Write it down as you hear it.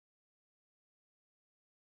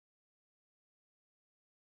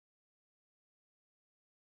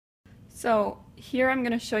So here I'm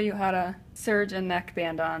going to show you how to serge a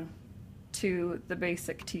neckband on to the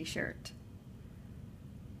basic t-shirt.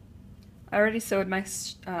 I already sewed my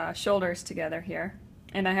shoulders together here,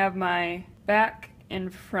 and I have my back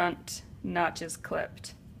and front notches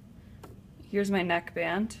clipped. Here's my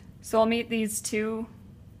neckband. So I'll meet these two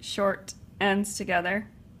short ends together,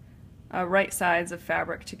 right sides of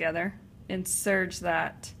fabric together, and serge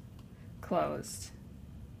that closed.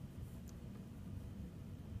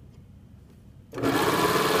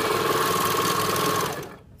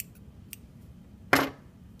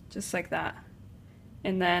 Just like that.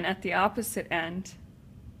 And then at the opposite end,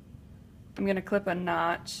 I'm going to clip a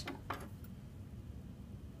notch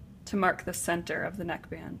to mark the center of the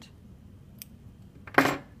neckband.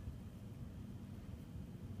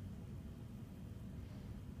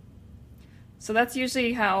 So that's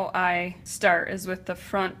usually how I start, is with the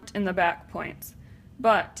front and the back points.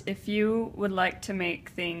 But if you would like to make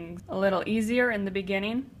things a little easier in the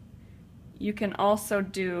beginning, you can also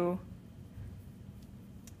do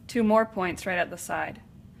 2 more points right at the side.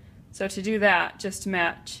 So to do that, just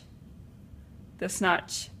match this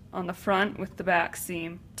notch on the front with the back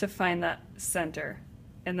seam to find that center,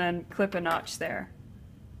 and then clip a notch there.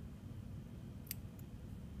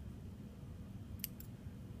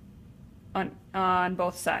 On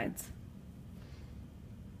both sides.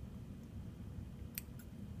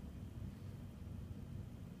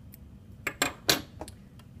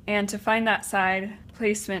 And to find that side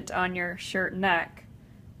placement on your shirt neck,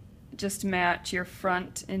 just match your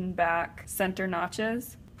front and back center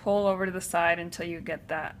notches, pull over to the side until you get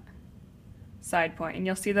that side point, and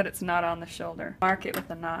you'll see that it's not on the shoulder. Mark it with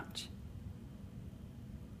a notch.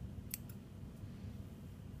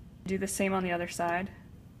 Do the same on the other side.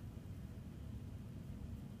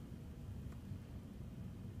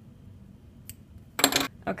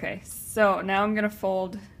 Okay, so now I'm going to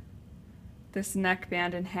fold this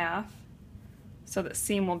neckband in half so that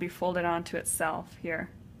seam will be folded onto itself here.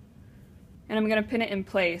 And I'm going to pin it in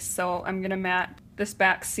place, so I'm going to match this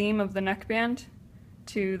back seam of the neckband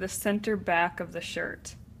to the center back of the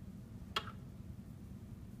shirt.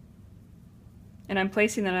 And I'm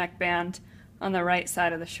placing the neckband on the right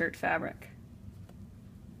side of the shirt fabric.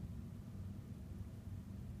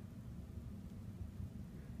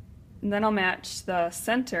 And then I'll match the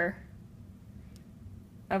center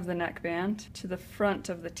of the neckband to the front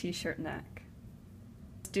of the t-shirt neck.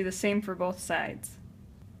 Do the same for both sides.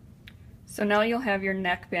 So now you'll have your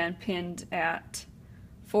neckband pinned at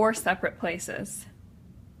 4 separate places.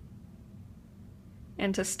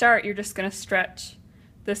 And to start, you're just going to stretch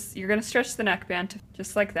this. You're going to stretch the neckband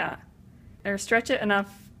just like that, or stretch it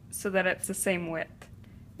enough so that it's the same width,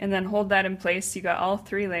 and then hold that in place. You got all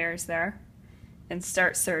 3 layers there, and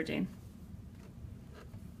start serging.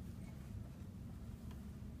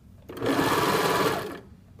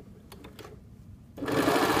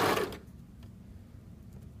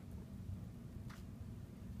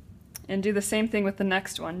 And do the same thing with the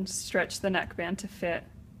next one. Stretch the neckband to fit,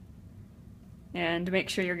 and make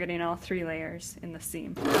sure you're getting all 3 layers in the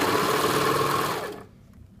seam.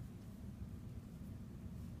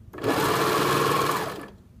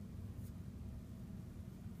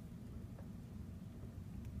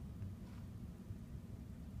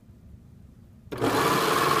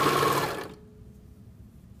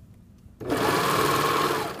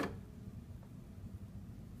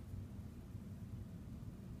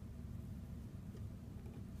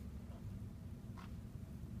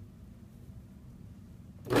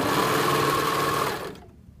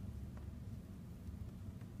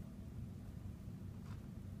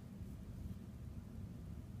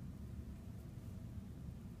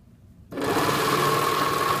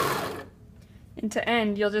 And to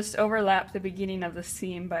end, you'll just overlap the beginning of the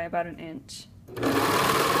seam by about 1 inch.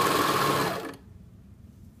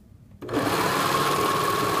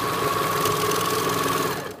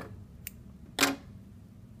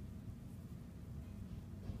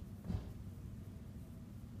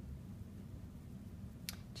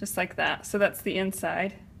 Just like that. So that's the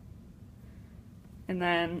inside. And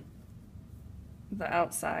then the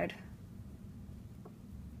outside.